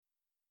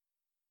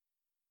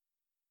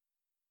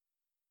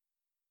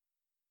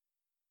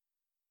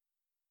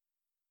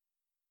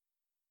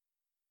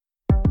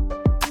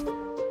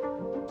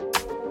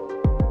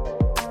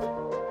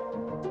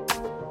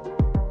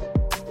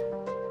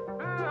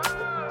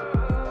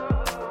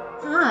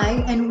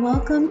Hi, and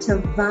welcome to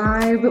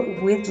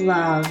Vibe with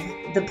Love,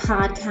 the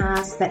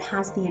podcast that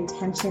has the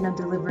intention of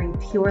delivering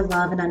pure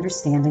love and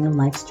understanding of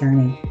life's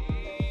journey.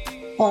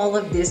 All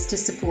of this to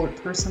support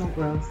personal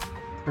growth,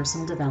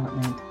 personal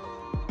development,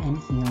 and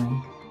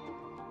healing.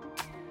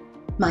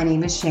 My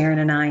name is Sharon,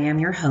 and I am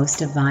your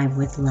host of Vibe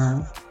with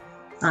Love.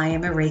 I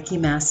am a Reiki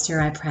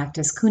master. I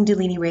practice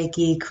Kundalini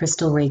Reiki,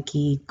 Crystal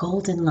Reiki,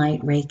 Golden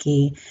Light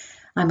Reiki.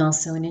 I'm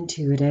also an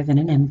intuitive and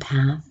an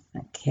empath. A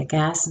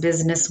kick-ass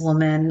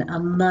businesswoman, a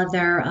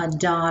mother, a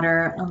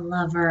daughter, a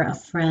lover, a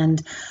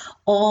friend,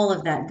 all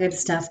of that good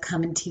stuff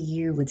coming to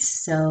you with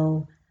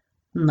so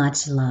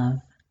much love.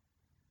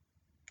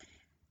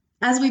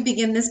 As we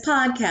begin this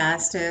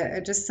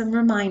podcast, just some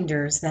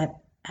reminders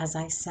that, as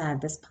I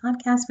said, this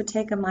podcast would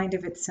take a mind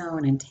of its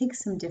own and take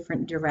some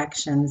different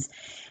directions.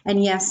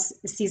 And yes,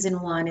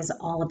 season 1 is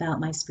all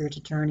about my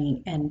spiritual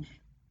journey and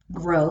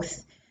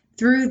growth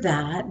through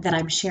that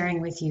I'm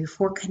sharing with you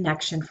for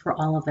connection for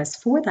all of us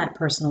for that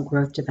personal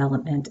growth,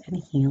 development,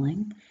 and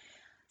healing.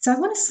 So I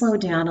want to slow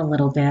down a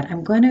little bit.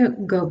 I'm going to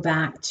go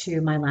back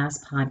to my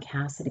last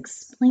podcast that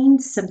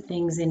explained some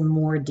things in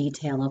more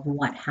detail of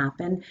what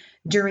happened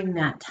during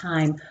that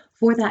time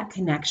for that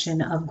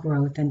connection of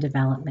growth and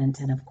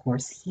development and, of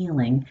course,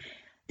 healing.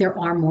 There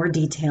are more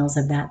details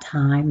of that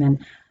time.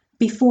 And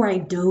before I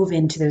dove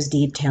into those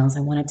details,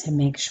 I wanted to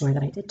make sure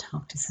that I did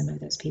talk to some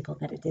of those people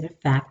that it did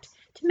affect,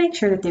 to make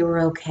sure that they were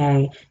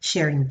okay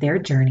sharing their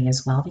journey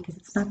as well, because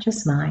it's not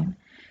just mine.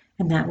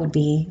 And that would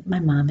be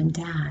my mom and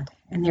dad.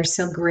 And they're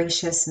so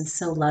gracious and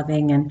so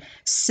loving and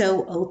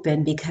so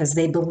open because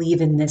they believe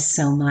in this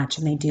so much,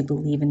 and they do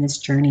believe in this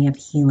journey of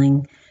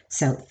healing.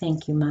 So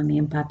thank you, Mommy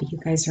and Papi. You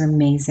guys are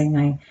amazing.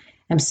 I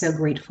am so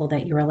grateful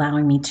that you're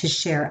allowing me to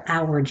share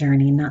our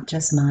journey, not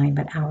just mine,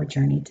 but our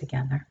journey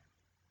together.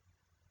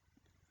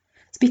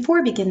 So before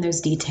I begin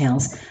those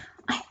details,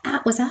 I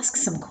was asked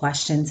some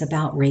questions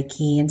about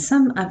Reiki, and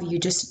some of you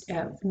just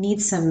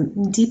need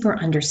some deeper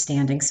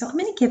understanding. So I'm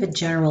going to give a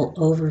general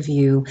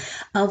overview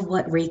of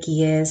what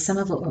Reiki is, some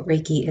of what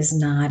Reiki is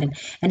not,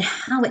 and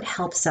how it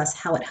helps us,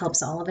 how it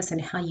helps all of us,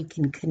 and how you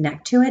can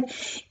connect to it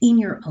in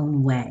your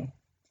own way.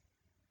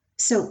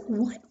 So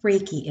what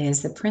Reiki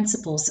is, the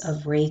principles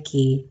of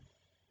Reiki,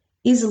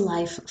 is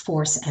life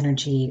force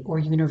energy or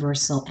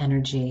universal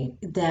energy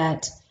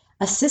that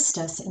assist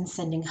us in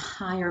sending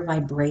higher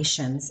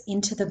vibrations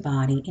into the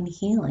body, in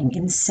healing,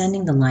 in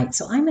sending the light.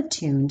 So I'm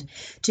attuned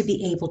to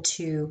be able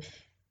to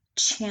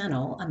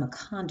channel. I'm a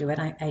conduit.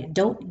 I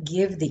don't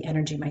give the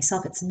energy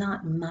myself. It's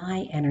not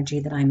my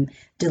energy that I'm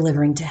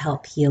delivering to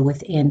help heal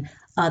within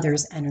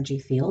others' energy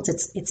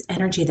fields. It's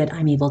energy that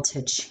I'm able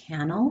to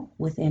channel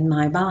within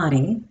my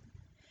body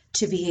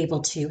to be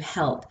able to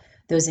help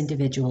those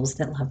individuals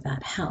that love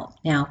that help.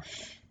 Now,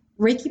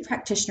 Reiki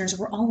practitioners,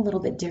 we're all a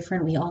little bit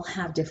different. We all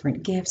have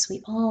different gifts.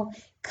 We all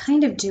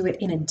kind of do it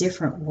in a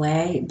different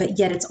way, but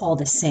yet it's all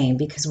the same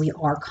because we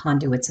are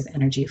conduits of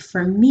energy.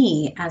 For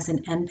me, as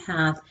an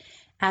empath,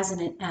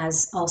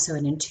 as also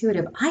an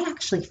intuitive, I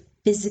actually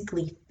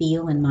physically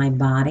feel in my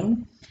body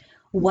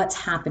what's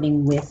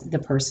happening with the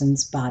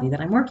person's body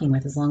that I'm working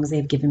with, as long as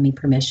they've given me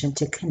permission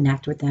to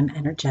connect with them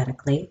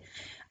energetically.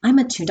 I'm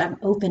attuned, I'm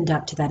opened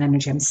up to that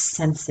energy. I'm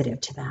sensitive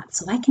to that.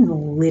 So I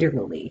can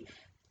literally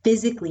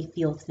physically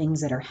feel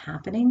things that are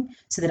happening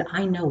so that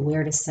I know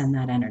where to send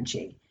that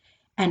energy.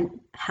 And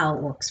how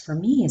it works for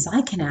me is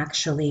I can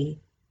actually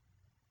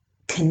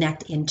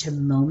connect into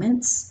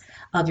moments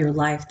of your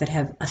life that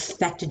have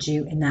affected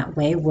you in that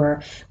way,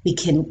 where we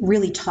can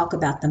really talk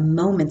about the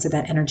moments that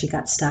that energy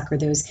got stuck or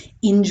those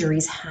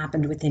injuries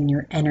happened within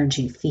your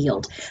energy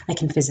field. I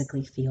can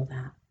physically feel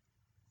that.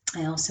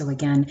 I also,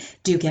 again,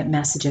 do get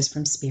messages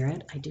from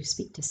spirit. I do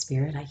speak to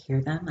spirit. I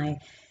hear them.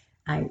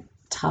 I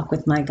talk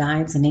with my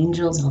guides and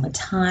angels all the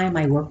time.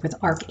 I work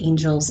with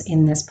archangels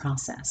in this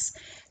process.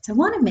 So I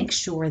want to make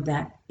sure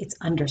that it's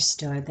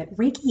understood that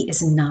Reiki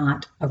is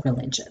not a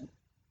religion.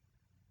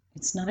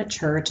 It's not a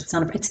church.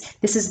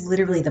 This is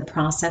literally the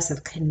process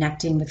of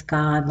connecting with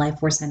God, life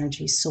force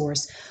energy,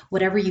 source,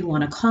 whatever you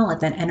want to call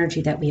it, that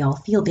energy that we all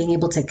feel, being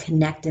able to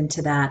connect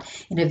into that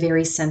in a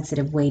very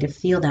sensitive way, to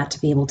feel that, to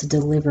be able to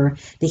deliver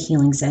the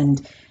healings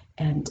and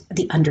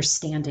the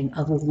understanding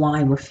of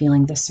why we're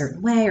feeling this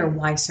certain way or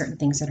why certain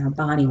things in our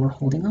body we're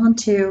holding on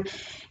to,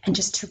 and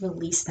just to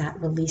release that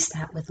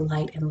with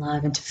light and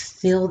love, and to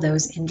fill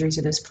those injuries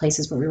or those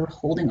places where we were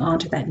holding on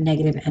to that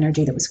negative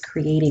energy that was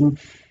creating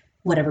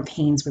whatever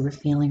pains we were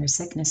feeling or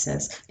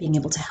sicknesses, being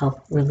able to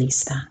help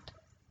release that.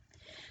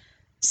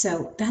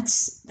 So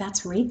that's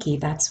Reiki.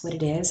 That's what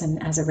it is.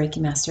 And as a Reiki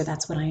master,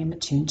 that's what I am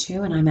attuned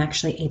to. And I'm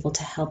actually able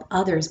to help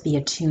others be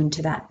attuned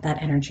to that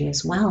energy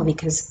as well,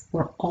 because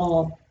we're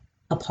all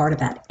a part of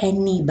that.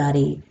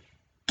 Anybody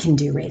can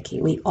do Reiki.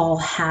 We all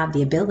have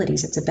the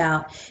abilities. It's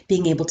about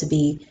being able to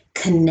be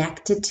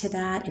connected to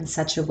that in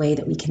such a way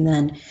that we can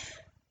then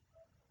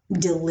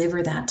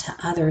deliver that to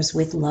others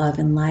with love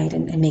and light,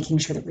 and making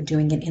sure that we're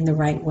doing it in the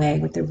right way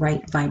with the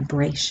right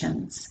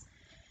vibrations.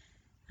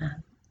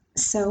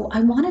 So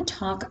I want to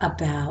talk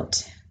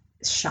about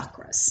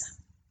chakras,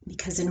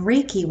 because in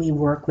Reiki, we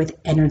work with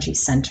energy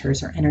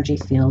centers or energy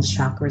fields,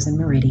 chakras, and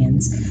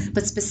meridians.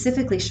 But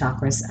specifically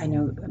chakras, I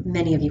know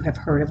many of you have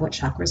heard of what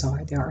chakras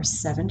are. There are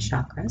 7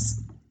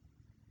 chakras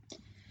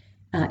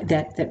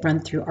that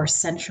run through our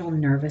central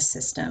nervous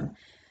system.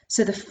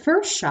 So the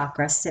first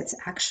chakra sits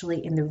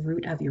actually in the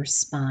root of your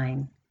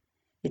spine.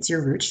 It's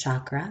your root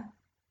chakra.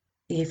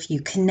 If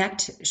you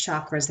connect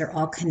chakras, they're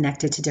all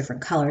connected to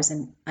different colors.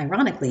 And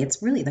ironically,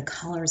 it's really the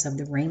colors of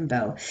the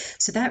rainbow.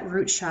 So that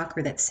root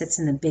chakra that sits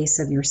in the base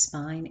of your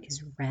spine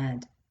is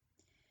red.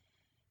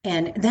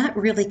 And that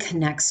really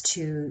connects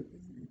to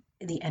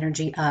the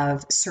energy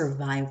of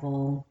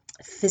survival,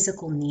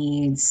 physical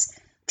needs,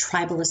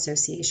 tribal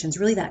associations,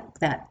 really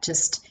that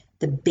just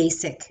the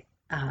basic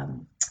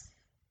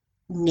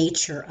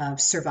nature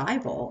of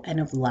survival and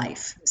of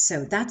life.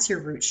 So that's your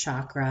root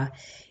chakra.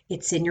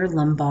 It's in your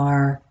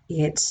lumbar.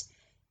 It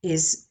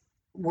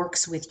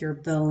works with your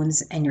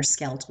bones and your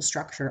skeletal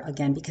structure,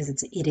 again, because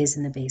it is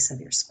in the base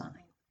of your spine.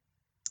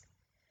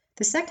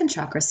 The second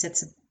chakra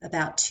sits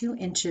about 2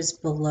 inches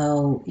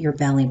below your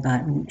belly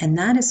button, and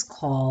that is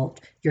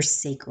called your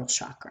sacral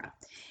chakra.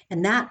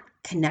 And that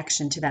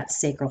connection to that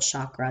sacral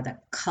chakra,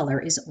 that color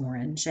is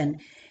orange,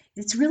 and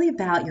it's really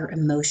about your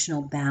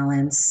emotional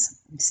balance,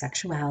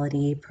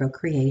 sexuality,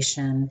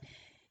 procreation.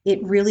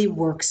 It really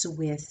works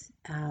with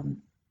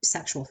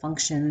sexual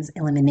functions,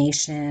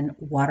 elimination,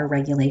 water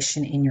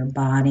regulation in your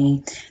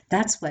body.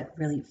 That's what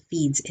really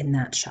feeds in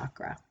that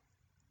chakra.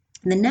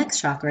 And the next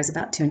chakra is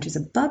about 2 inches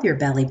above your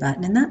belly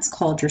button, and that's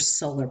called your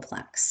solar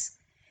plex.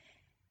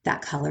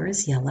 That color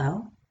is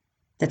yellow.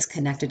 That's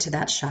connected to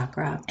that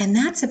chakra. And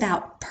that's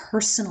about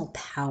personal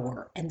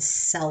power and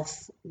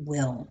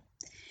self-will.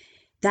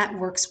 That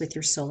works with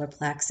your solar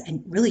plex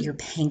and really your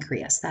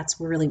pancreas. That's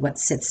really what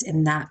sits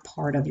in that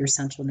part of your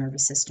central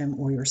nervous system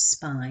or your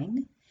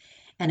spine.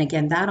 And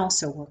again, that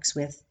also works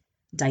with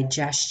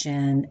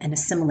digestion and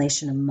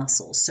assimilation of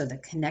muscles. So the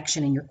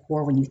connection in your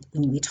core, when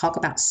we talk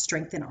about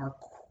strengthen our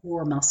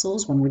core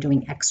muscles when we're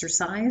doing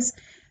exercise,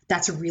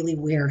 that's really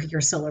where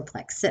your solar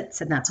plex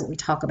sits. And that's what we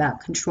talk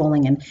about,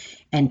 controlling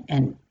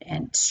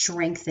and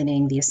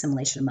strengthening the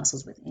assimilation of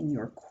muscles within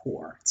your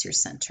core. It's your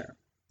center.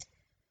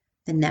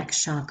 The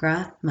next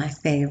chakra, my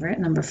favorite,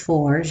 number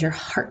 4, is your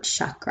heart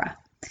chakra.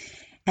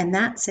 And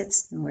that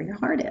sits where your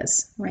heart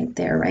is, right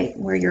there, right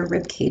where your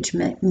rib cage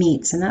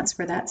meets. And that's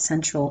where that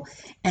central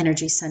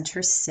energy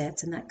center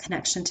sits. And that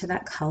connection to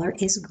that color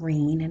is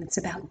green. And it's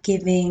about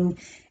giving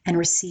and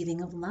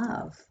receiving of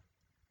love.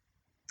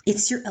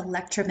 It's your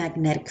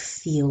electromagnetic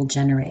field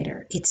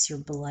generator. It's your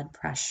blood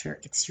pressure.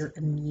 It's your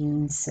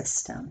immune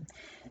system.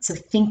 So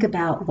think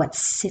about what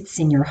sits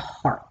in your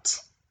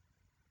heart.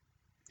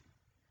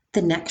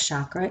 The next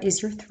chakra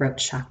is your throat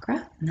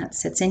chakra, and that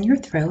sits in your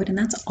throat, and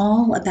that's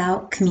all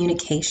about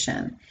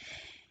communication.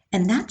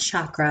 And that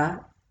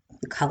chakra,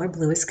 the color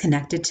blue, is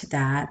connected to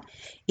that.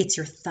 It's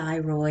your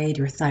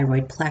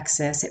thyroid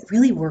plexus. It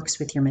really works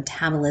with your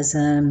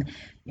metabolism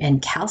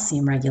and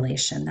calcium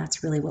regulation.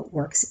 That's really what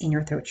works in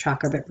your throat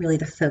chakra, but really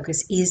the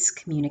focus is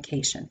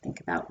communication.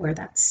 Think about where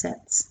that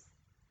sits.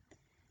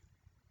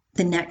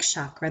 The next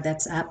chakra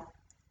that's up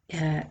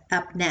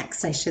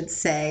next, I should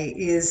say,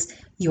 is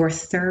your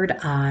third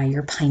eye,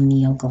 your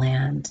pineal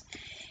gland.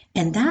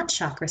 And that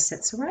chakra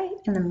sits right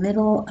in the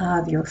middle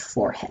of your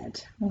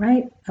forehead,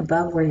 right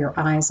above where your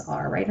eyes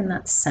are, right in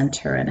that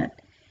center in it.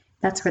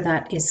 That's where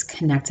that is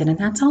connected. And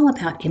that's all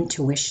about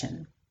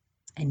intuition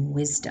and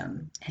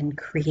wisdom and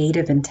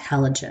creative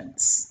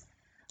intelligence.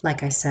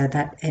 Like I said,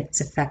 that it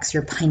affects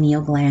your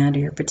pineal gland or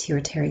your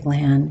pituitary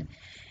gland.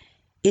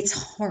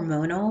 It's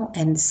hormonal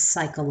and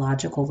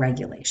psychological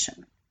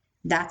regulation.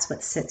 That's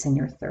what sits in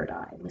your third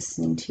eye,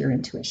 listening to your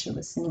intuition,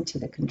 listening to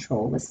the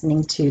control,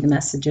 listening to the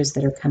messages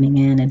that are coming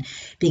in and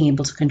being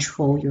able to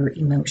control your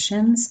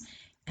emotions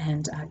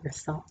and your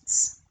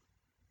thoughts.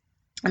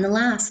 And the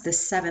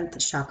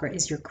 7th chakra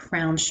is your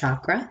crown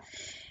chakra.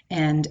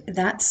 And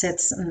that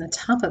sits on the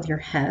top of your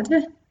head.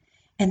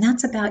 And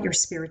that's about your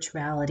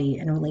spirituality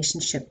and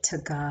relationship to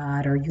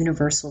God or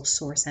universal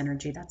source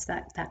energy. That's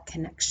that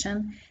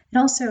connection. It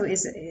also it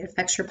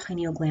affects your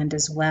pineal gland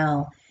as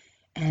well.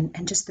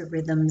 And just the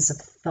rhythms of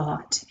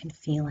thought and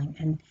feeling.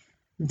 And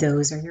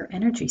those are your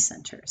energy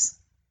centers.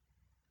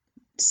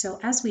 So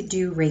as we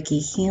do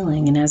Reiki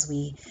healing and as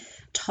we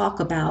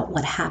talk about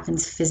what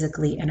happens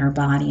physically in our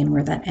body and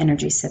where that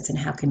energy sits and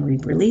how can we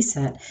release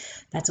it,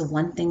 that's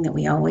one thing that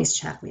we always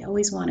check. We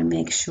always want to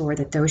make sure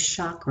that those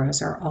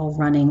chakras are all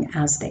running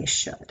as they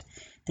should.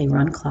 They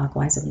run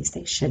clockwise, at least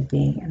they should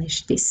be, and they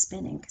should be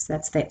spinning because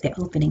that's the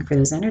opening for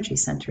those energy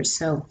centers.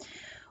 So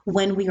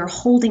when we are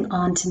holding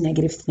on to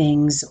negative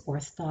things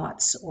or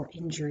thoughts or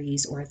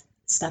injuries or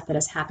stuff that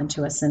has happened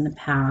to us in the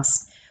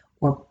past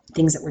or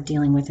things that we're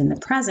dealing with in the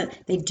present,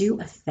 they do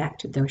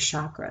affect those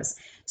chakras.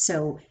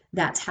 So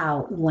that's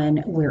how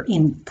when we're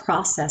in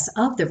process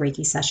of the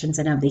Reiki sessions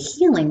and of the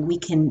healing, we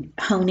can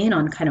hone in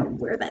on kind of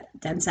where that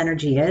dense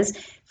energy is.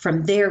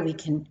 From there, we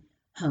can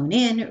hone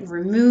in,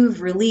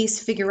 remove,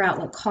 release, figure out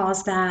what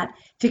caused that,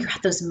 figure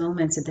out those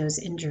moments that those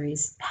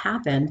injuries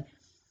happened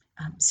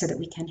so that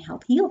we can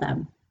help heal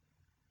them.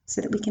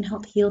 so that we can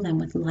help heal them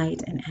with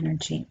light and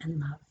energy and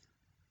love.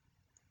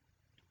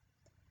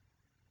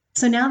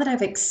 So now that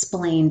I've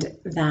explained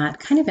that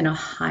kind of in a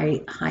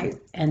high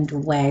end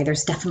way,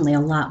 there's definitely a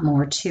lot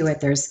more to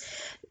it.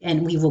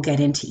 And we will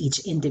get into each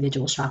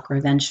individual chakra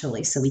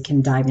eventually, so we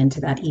can dive into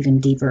that even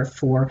deeper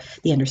for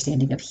the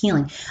understanding of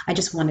healing. I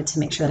just wanted to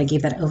make sure that I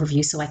gave that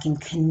overview so I can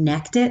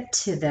connect it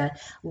to the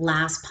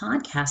last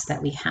podcast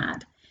that we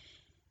had.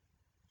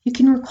 You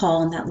can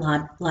recall in that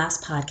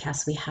last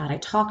podcast we had, I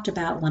talked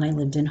about when I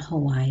lived in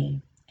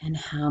Hawaii and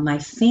how my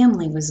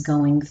family was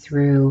going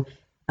through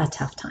a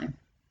tough time,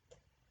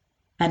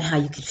 and how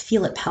you could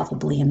feel it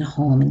palpably in the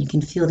home, and you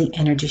can feel the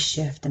energy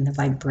shift and the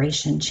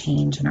vibration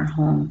change in our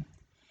home.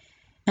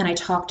 And I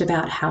talked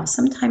about how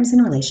sometimes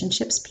in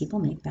relationships, people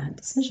make bad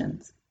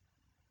decisions.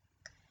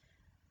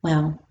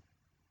 Well,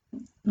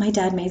 my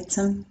dad made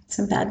some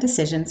bad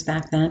decisions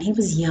back then. He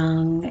was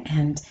young,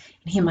 and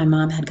he and my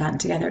mom had gotten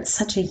together at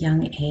such a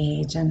young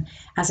age. And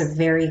as a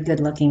very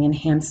good-looking and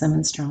handsome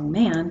and strong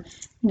man,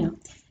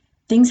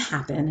 things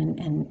happen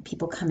and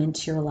people come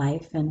into your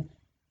life. And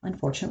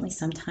unfortunately,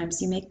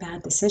 sometimes you make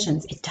bad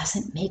decisions. It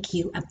doesn't make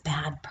you a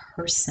bad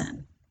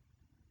person.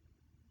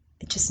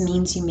 It just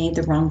means you made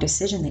the wrong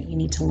decision that you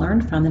need to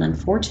learn from. And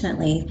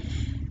unfortunately,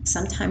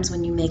 sometimes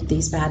when you make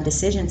these bad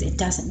decisions, it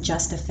doesn't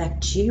just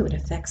affect you. It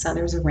affects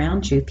others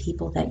around you,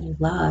 people that you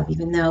love,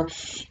 even though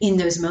in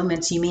those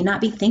moments you may not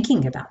be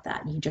thinking about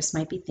that. You just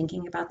might be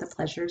thinking about the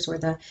pleasures or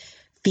the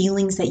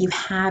feelings that you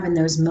have in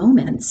those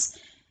moments.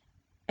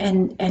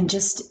 And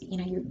just,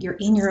 you're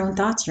in your own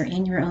thoughts, you're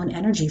in your own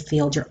energy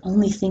field, you're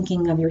only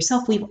thinking of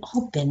yourself. We've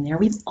all been there.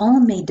 We've all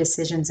made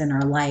decisions in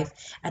our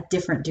life at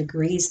different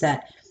degrees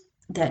that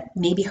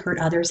maybe hurt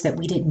others that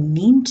we didn't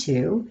mean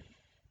to,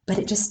 but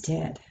it just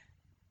did.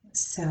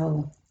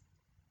 So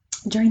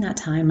during that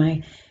time,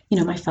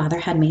 my father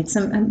had made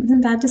some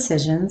bad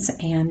decisions,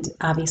 and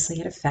obviously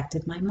it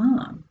affected my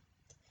mom.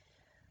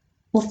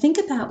 Well, think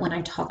about when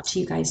I talked to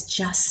you guys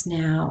just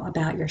now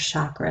about your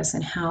chakras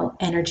and how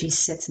energy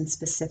sits in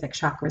specific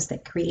chakras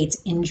that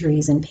creates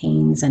injuries and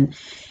pains, and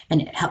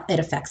it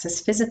affects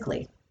us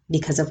physically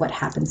because of what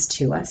happens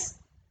to us.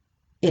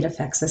 It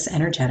affects us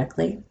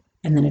energetically,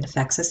 and then it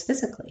affects us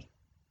physically.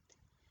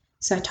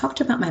 So I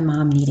talked about my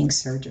mom needing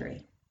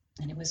surgery,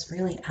 and it was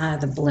really out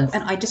of the blue.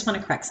 And I just want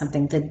to correct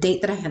something. The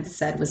date that I had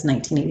said was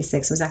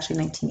 1986. It was actually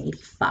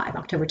 1985,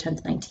 October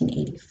 10th,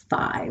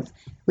 1985.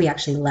 We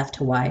actually left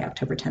Hawaii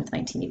October 10th,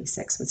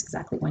 1986, was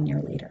exactly 1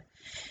 year later.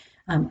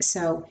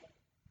 So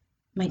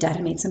my dad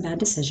had made some bad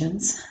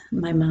decisions.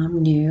 My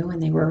mom knew,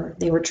 and they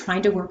were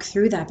trying to work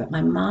through that, but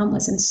my mom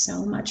was in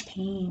so much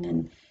pain,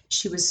 and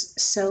she was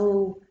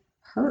so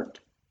hurt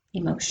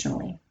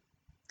emotionally.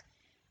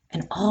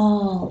 And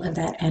all of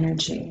that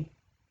energy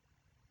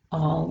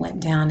all went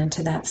down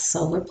into that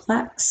solar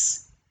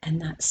plex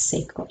and that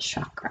sacral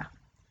chakra,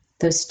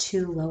 those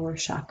two lower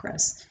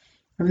chakras.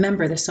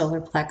 Remember, the solar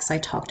plex, I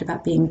talked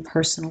about being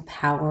personal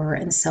power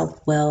and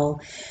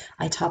self-will.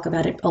 I talk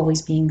about it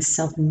always being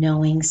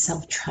self-knowing,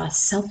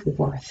 self-trust,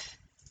 self-worth.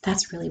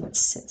 That's really what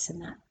sits in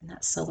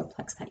that solar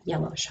plex, that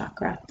yellow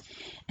chakra.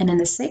 And in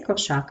the sacral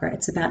chakra,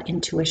 it's about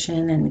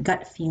intuition and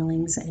gut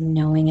feelings and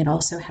knowing. It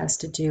also has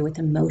to do with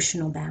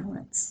emotional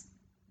balance.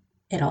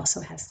 It also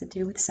has to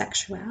do with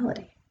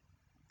sexuality.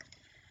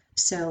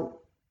 So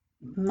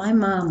my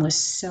mom was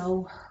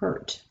so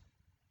hurt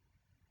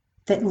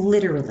that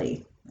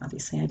literally,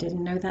 obviously I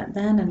didn't know that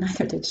then, and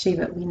neither did she,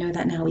 but we know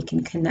that now. We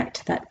can connect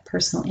to that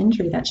personal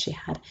injury that she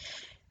had.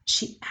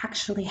 She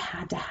actually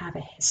had to have a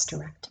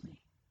hysterectomy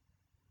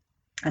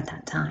at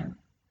that time.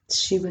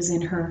 She was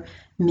in her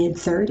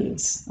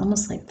mid-30s,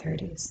 almost late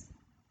 30s.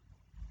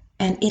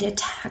 And it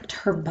attacked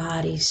her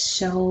body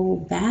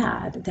so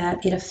bad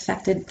that it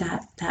affected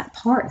that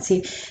part.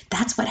 See,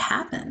 that's what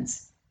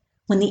happens.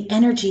 When the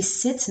energy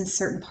sits in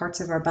certain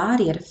parts of our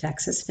body, it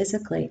affects us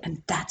physically.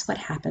 And that's what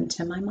happened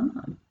to my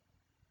mom.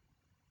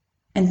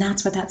 And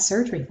that's what that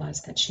surgery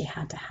was that she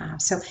had to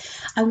have. So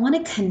I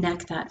want to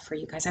connect that for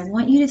you guys. I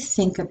want you to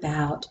think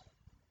about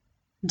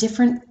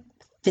different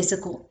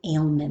physical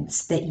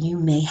ailments that you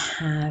may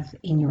have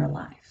in your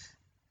life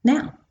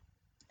now,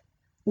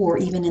 or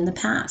even in the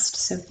past.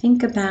 So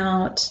think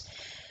about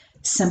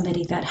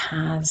somebody that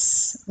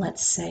has,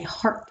 let's say,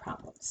 heart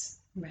problems,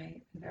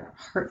 right? Their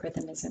heart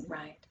rhythm isn't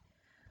right.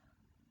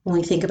 When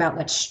we think about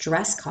what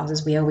stress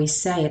causes, we always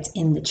say it's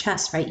in the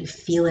chest, right? You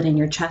feel it in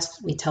your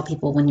chest. We tell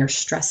people when you're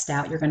stressed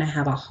out, you're going to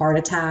have a heart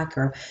attack,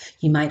 or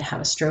you might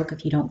have a stroke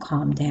if you don't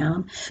calm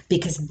down,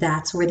 because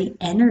that's where the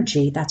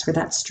energy, that's where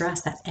that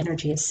stress, that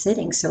energy is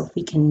sitting. So if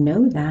we can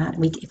know that,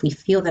 if we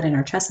feel that in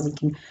our chest, and we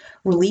can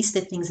release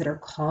the things that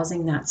are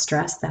causing that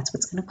stress, that's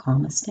what's going to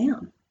calm us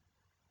down.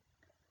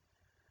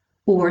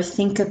 Or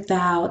think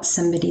about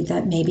somebody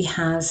that maybe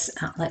has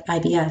like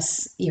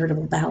IBS,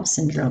 irritable bowel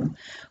syndrome,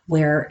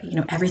 where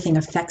everything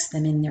affects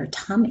them in their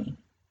tummy.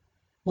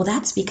 Well,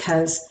 that's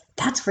because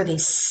that's where they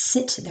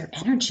sit their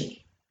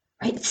energy,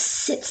 right? It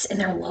sits in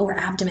their lower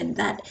abdomen.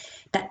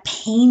 That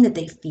pain that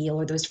they feel,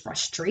 or those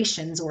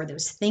frustrations, or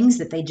those things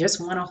that they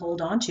just want to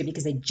hold on to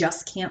because they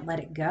just can't let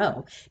it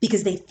go,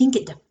 because they think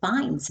it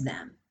defines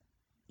them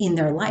in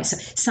their life. So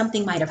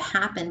something might have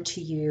happened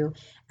to you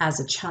as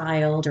a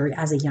child or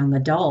as a young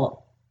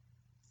adult.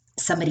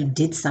 Somebody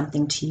did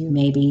something to you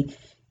maybe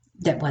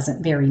that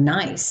wasn't very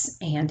nice,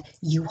 and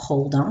you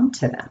hold on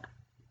to that.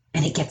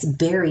 And it gets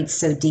buried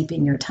so deep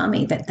in your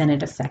tummy that then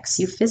it affects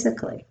you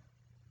physically,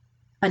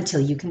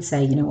 until you can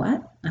say, you know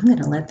what, I'm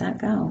going to let that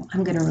go.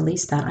 I'm going to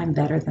release that. I'm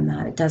better than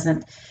that.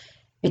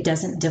 It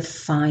doesn't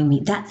define me.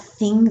 That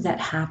thing that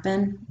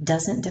happened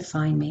doesn't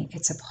define me.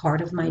 It's a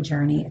part of my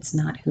journey. It's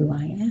not who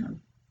I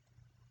am.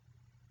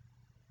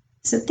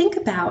 So think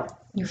about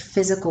your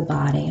physical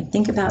body, and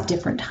think about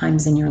different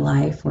times in your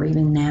life, or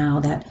even now,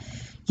 that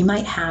you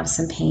might have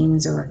some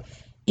pains or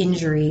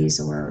injuries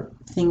or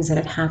things that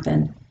have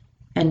happened,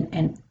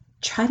 and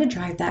try to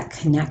drive that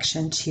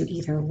connection to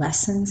either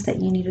lessons that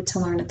you needed to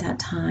learn at that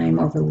time,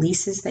 or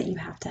releases that you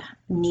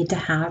need to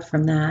have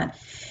from that.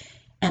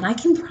 And I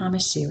can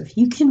promise you, if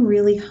you can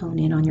really hone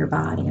in on your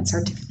body and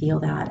start to feel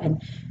that,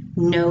 and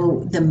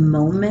know the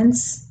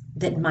moments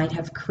that might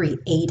have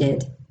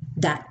created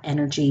that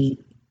energy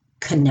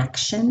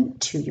connection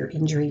to your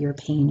injury, your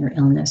pain, your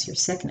illness, your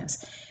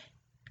sickness,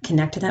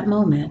 connect to that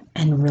moment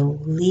and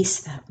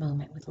release that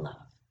moment with love,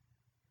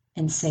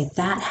 and say,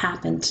 that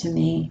happened to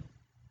me,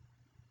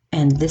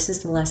 and this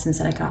is the lessons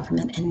that I got from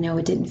it. And no,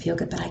 it didn't feel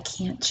good, but I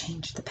can't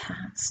change the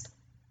past.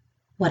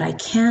 What I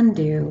can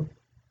do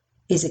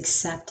is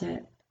accept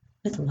it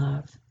with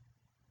love,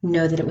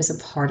 know that it was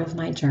a part of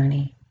my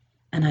journey,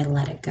 and I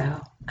let it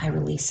go. I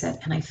release it,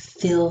 and I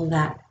feel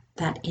that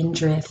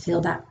injury. I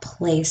feel that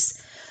place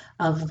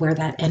of where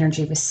that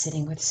energy was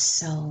sitting with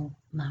so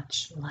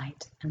much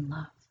light and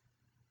love.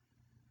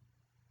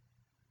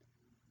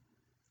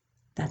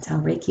 That's how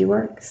Reiki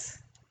works.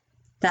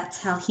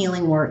 That's how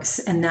healing works,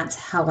 and that's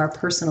how our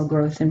personal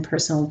growth and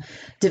personal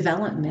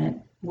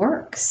development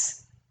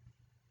works.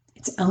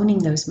 It's owning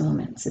those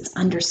moments, it's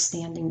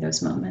understanding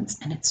those moments,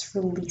 and it's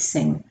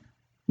releasing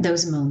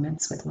those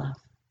moments with love.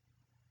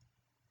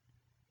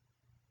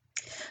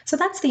 So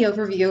that's the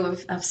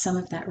overview of some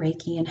of that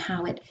Reiki, and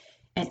how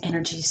an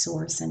energy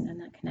source and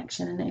that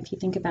connection. And if you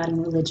think about in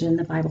religion,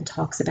 the Bible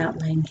talks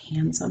about laying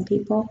hands on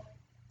people.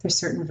 There's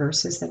certain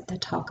verses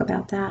that talk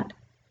about that.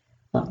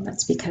 Well,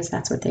 that's because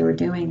that's what they were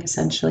doing,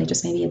 essentially,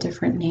 just maybe a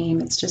different name.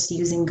 It's just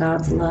using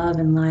God's love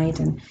and light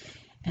and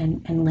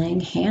laying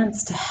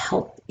hands to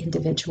help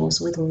individuals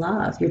with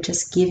love. You're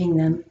just giving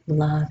them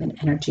love and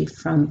energy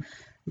from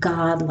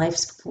God,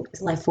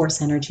 life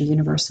force energy,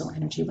 universal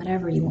energy,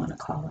 whatever you want to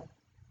call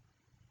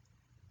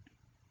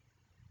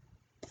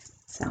it.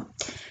 So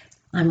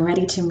I'm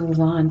ready to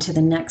move on to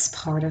the next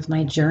part of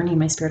my journey,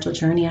 my spiritual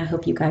journey. I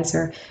hope you guys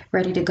are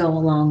ready to go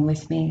along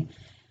with me.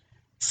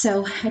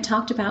 So I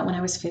talked about when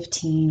I was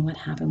 15, what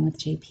happened with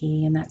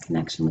JP and that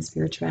connection with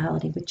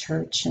spirituality, with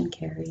church and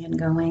Carrie, and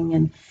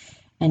going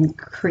and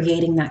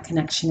creating that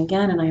connection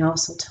again. And I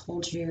also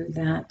told you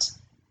that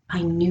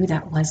I knew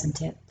that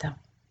wasn't it, though.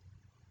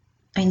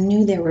 I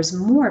knew there was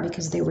more,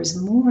 because there was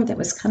more that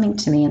was coming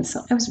to me. And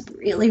so I was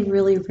really,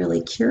 really,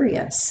 really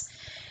curious.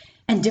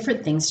 And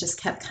different things just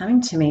kept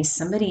coming to me.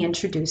 Somebody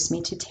introduced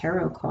me to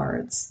tarot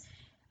cards.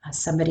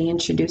 Somebody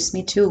introduced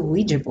me to a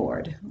Ouija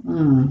board.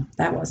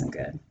 That wasn't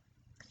good.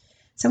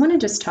 So I want to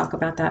just talk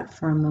about that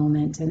for a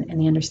moment, and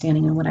the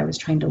understanding of what I was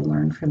trying to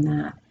learn from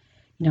that.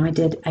 You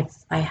know,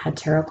 I had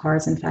tarot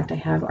cards. In fact, I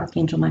have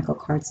Archangel Michael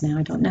cards now.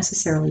 I don't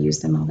necessarily use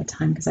them all the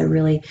time, because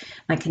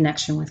my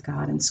connection with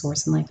God and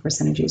source and life force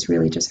energy is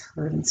really just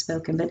heard and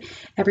spoken. But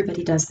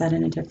everybody does that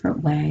in a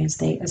different way as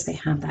they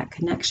have that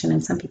connection.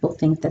 And some people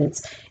think that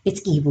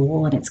it's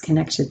evil, and it's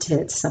connected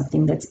to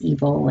something that's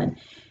evil. And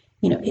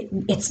you know,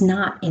 it's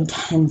not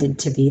intended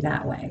to be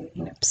that way.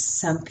 You know,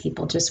 some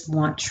people just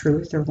want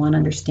truth, or want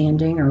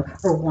understanding,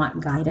 or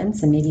want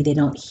guidance, and maybe they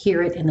don't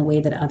hear it in the way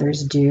that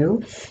others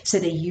do. So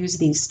they use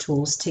these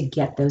tools to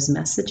get those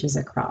messages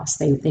across.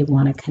 They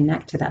want to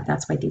connect to that.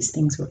 That's why these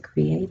things were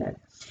created.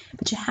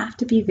 But you have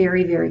to be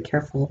very, very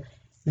careful,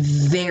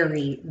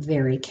 very,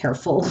 very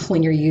careful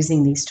when you're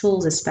using these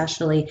tools,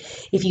 especially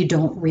if you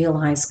don't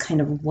realize kind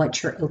of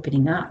what you're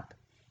opening up.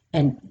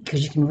 And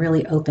because you can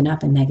really open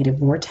up a negative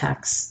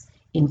vortex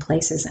in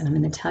places. And I'm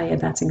going to tell you,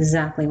 that's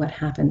exactly what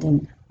happened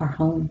in our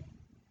home.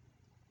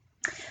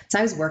 So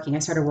I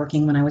started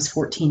working when I was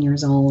 14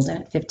 years old.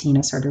 And at 15,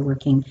 I started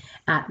working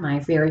at my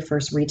very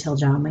first retail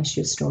job. My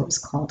shoe store was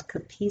called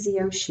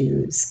Capezio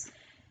Shoes.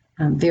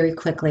 Very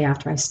quickly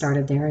after I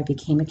started there, I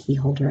became a key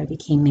holder. I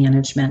became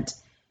management.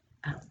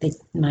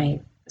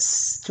 My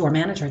store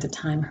manager at the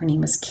time, her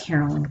name was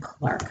Carolyn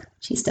Clark.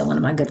 She's still one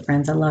of my good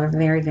friends. I love her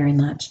very, very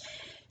much.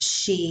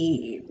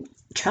 She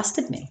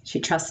trusted me. She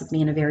trusted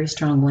me in a very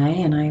strong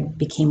way, and I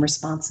became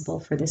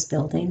responsible for this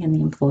building and the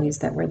employees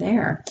that were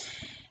there.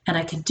 And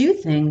I could do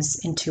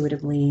things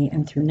intuitively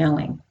and through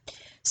knowing.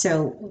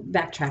 So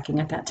backtracking,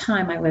 at that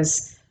time, I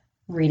was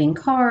reading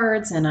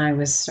cards, and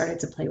I started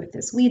to play with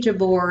this Ouija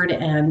board,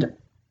 and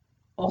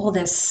all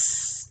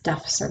this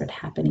stuff started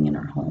happening in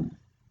our home.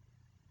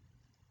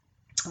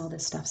 All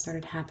this stuff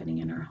started happening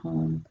in our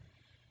home.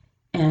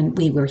 And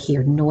we were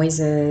hearing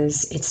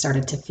noises. It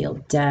started to feel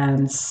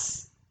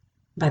dense.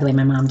 By the way,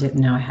 my mom didn't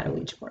know I had a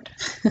Ouija board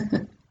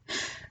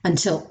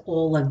until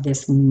all of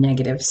this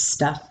negative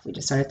stuff, we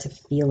just started to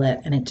feel it,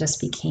 and it just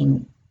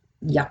became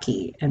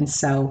yucky. And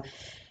so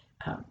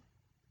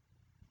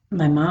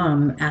my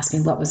mom asked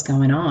me what was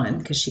going on,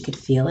 because she could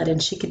feel it,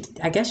 and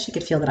I guess she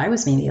could feel that I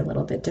was maybe a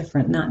little bit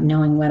different, not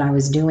knowing what I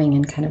was doing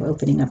and kind of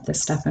opening up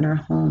this stuff in our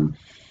home.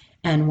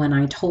 And when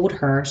I told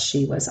her,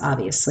 she was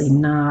obviously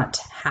not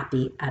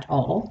happy at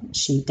all.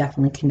 She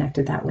definitely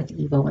connected that with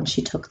evil, and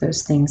she took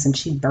those things and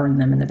she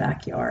burned them in the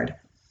backyard.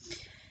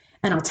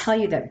 And I'll tell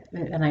you that,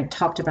 and I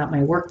talked about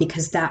my work,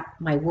 because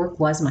my work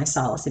was my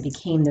solace. It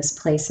became this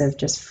place of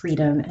just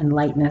freedom and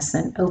lightness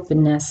and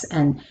openness,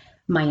 and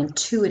my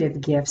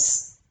intuitive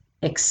gifts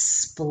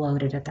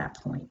exploded at that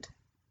point.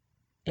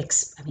 It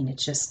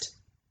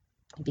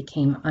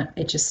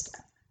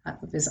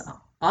was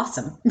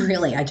awesome,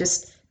 really. I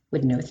just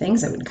would know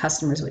things.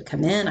 Customers would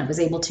come in. I was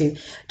able to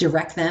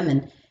direct them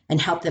and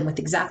help them with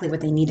exactly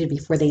what they needed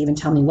before they even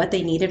tell me what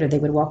they needed, or they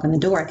would walk in the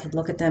door. I could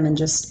look at them and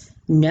just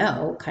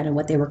know kind of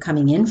what they were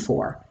coming in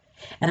for.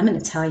 And I'm going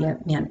to tell you,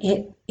 man,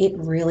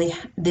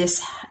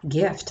 this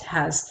gift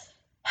has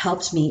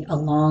helped me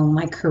along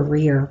my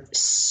career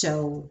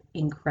so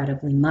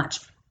incredibly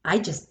much. I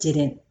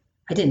didn't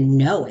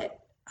know it.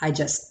 I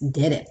just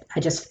did it. I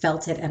just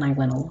felt it, and I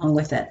went along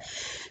with it.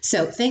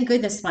 So thank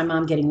goodness my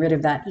mom getting rid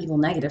of that evil,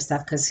 negative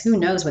stuff, because who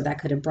knows what that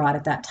could have brought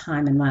at that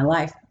time in my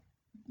life.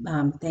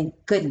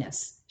 Thank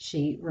goodness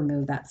she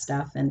removed that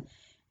stuff, and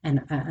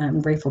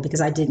I'm grateful,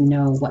 because I didn't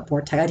know what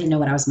vortex, I didn't know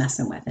what I was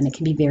messing with, and it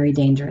can be very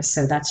dangerous.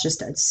 So that's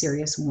just a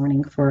serious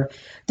warning for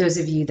those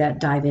of you that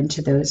dive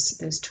into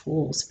those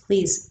tools.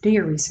 Please do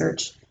your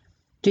research.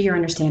 Do your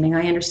understanding.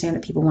 I understand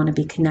that people want to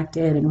be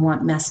connected and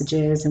want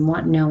messages and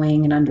want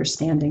knowing and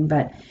understanding,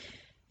 but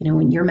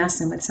when you're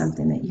messing with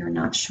something that you're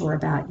not sure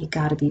about, you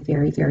got to be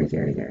very, very,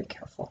 very, very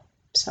careful.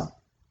 So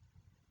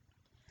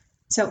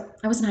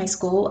I was in high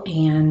school,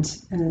 and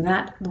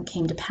that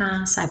came to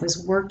pass. I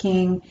was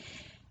working,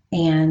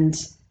 and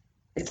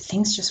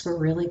things just were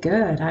really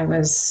good. I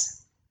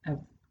was a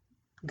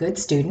good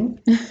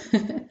student.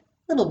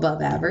 Little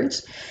above average.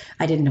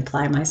 I didn't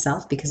apply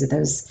myself because of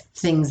those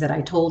things that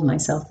I told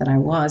myself that I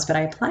was, but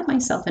I applied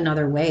myself in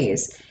other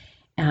ways.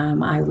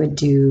 I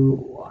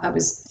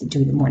was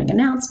doing the morning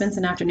announcements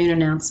and afternoon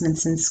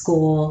announcements in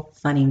school.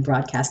 Funny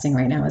broadcasting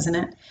right now, isn't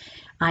it?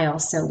 I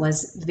also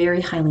was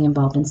very highly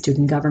involved in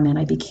student government.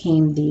 I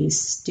became the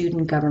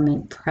student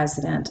government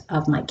president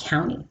of my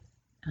county,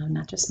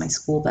 not just my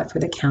school, but for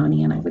the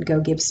county. And I would go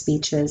give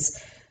speeches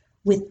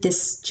with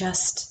this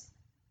just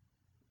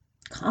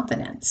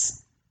confidence.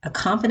 A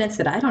confidence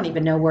that I don't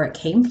even know where it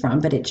came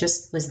from, but it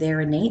just was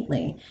there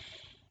innately.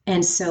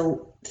 And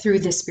so through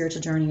this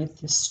spiritual journey,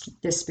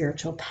 this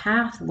spiritual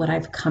path, what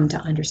I've come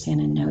to understand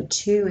and know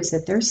too is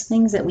that there's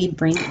things that we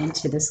bring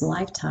into this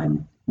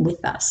lifetime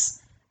with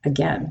us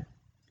again.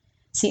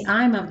 See,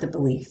 I'm of the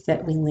belief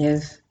that we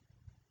live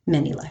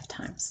many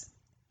lifetimes.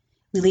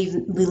 We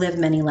live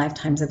many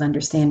lifetimes of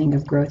understanding,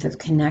 of growth, of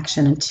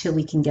connection, until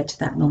we can get to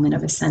that moment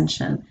of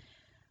ascension,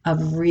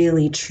 of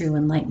really true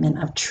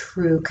enlightenment, of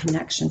true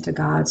connection to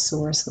God,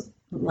 source,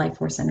 life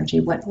force, energy,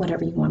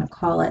 whatever you want to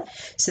call it,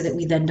 so that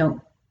we then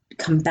don't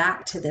come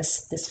back to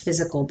this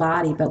physical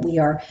body, but we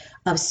are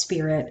of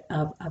spirit,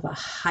 of a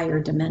higher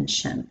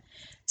dimension.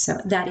 So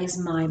that is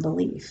my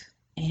belief.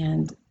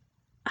 And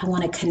I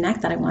want to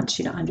connect that. I want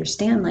you to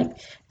understand, like,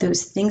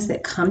 those things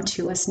that come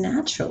to us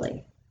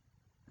naturally.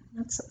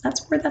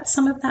 That's where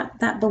some of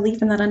that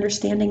belief and that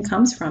understanding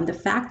comes from. The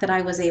fact that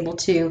I was able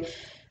to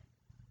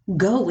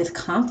go with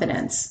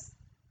confidence.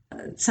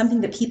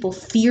 Something that people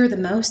fear the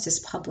most is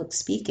public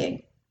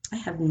speaking. I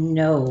have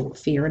no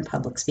fear in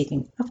public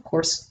speaking. Of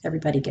course,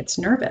 everybody gets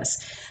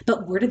nervous,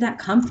 but where did that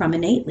come from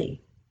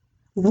innately?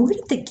 Where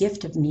did the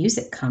gift of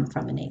music come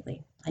from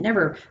innately? I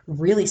never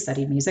really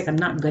studied music. I'm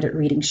not good at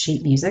reading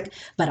sheet music,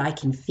 but I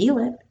can feel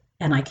it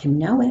and I can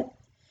know it.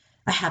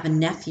 I have a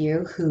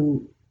nephew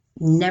who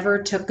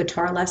never took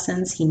guitar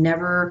lessons. He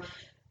never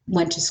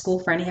went to school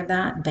for any of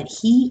that, but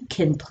he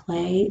can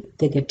play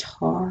the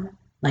guitar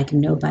like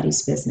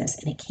nobody's business,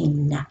 and it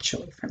came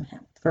naturally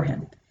for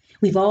him.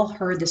 We've all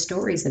heard the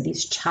stories of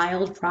these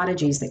child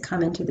prodigies that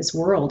come into this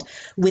world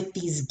with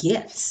these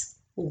gifts.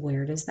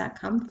 Where does that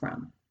come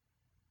from?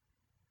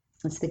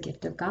 It's the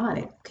gift of God.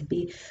 It could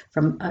be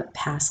from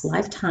past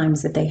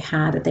lifetimes that they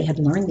had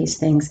learned these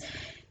things.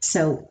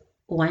 So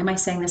why am I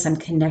saying this? I'm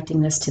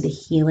connecting this to the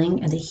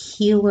healing and the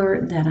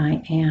healer that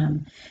I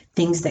am,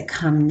 things that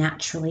come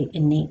naturally,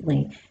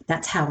 innately.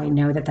 That's how I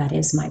know that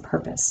is my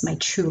purpose, my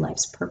true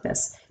life's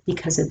purpose,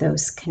 because of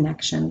those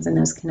connections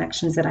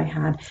that I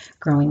had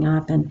growing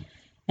up, and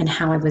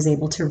how I was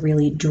able to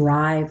really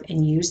drive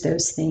and use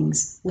those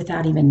things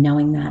without even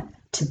knowing that,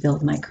 to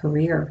build my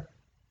career,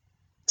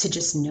 to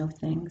just know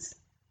things,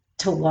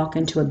 to walk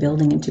into a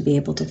building and to be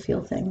able to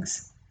feel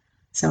things.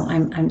 So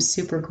I'm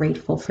super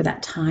grateful for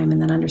that time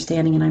and that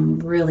understanding, and I'm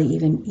really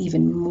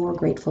even more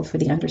grateful for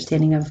the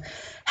understanding of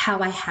how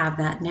I have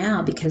that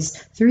now, because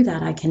through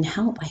that I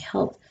help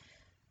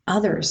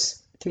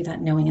others through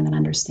that knowing and that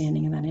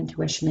understanding and that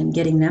intuition, and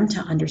getting them to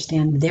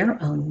understand their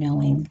own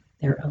knowing,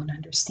 their own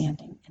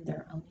understanding, and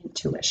their own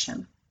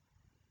intuition.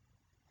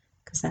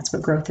 Because that's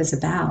what growth is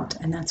about,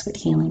 and that's what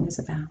healing is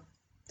about.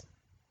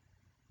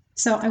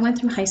 So I went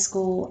through high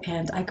school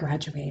and I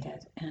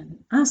graduated,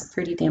 and I was a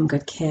pretty damn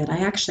good kid.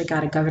 I actually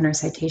got a Governor's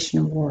Citation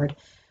Award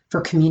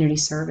for community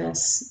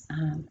service,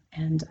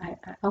 and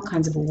all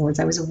kinds of awards.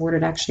 I was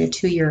awarded actually a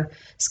 2-year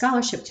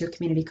scholarship to a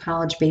community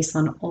college based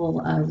on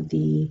all of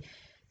the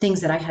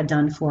things that I had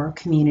done for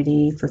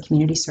community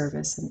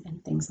service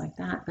and things like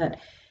that. But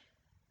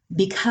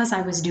because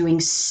I was doing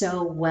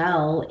so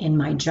well in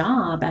my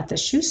job at the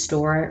shoe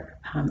store,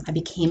 I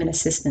became an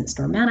assistant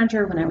store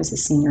manager when I was a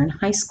senior in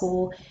high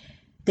school.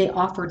 They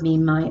offered me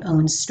my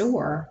own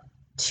store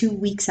 2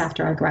 weeks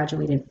after I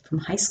graduated from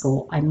high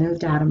school. I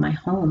moved out of my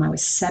home. I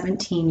was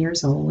 17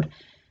 years old.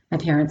 My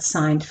parents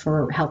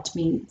helped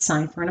me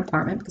sign for an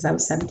apartment because I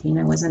was 17.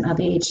 I wasn't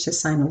of age to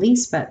sign a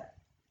lease, but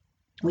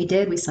we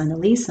did. We signed a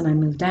lease and I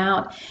moved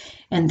out.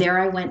 And there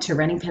I went to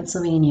Reading,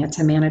 Pennsylvania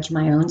to manage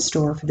my own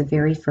store for the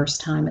very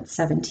first time at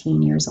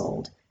 17 years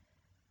old.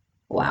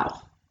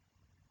 Wow.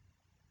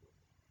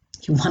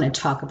 You want to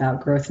talk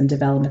about growth and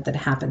development that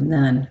happened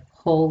then.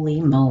 Holy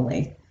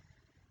moly.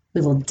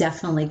 We will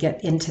definitely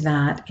get into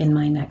that in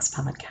my next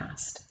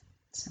podcast.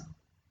 So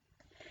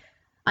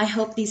I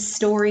hope these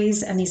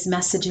stories and these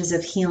messages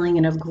of healing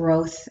and of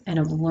growth and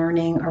of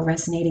learning are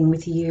resonating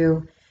with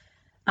you.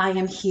 I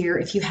am here.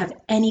 If you have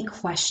any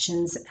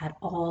questions at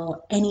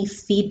all, any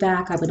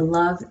feedback, I would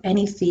love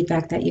any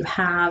feedback that you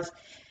have,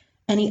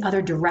 any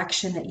other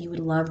direction that you would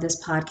love this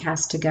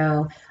podcast to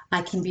go.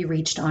 I can be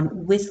reached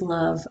on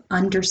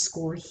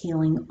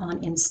withlove_healing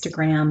on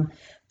Instagram.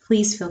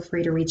 Please feel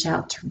free to reach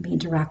out to me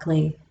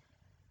directly.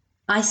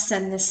 I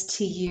send this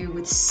to you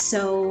with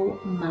so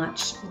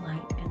much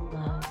light and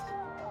love.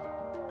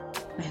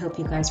 I hope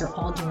you guys are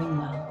all doing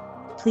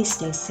well. Please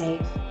stay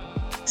safe,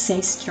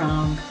 stay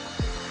strong,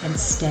 and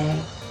stay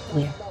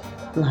with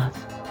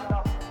love.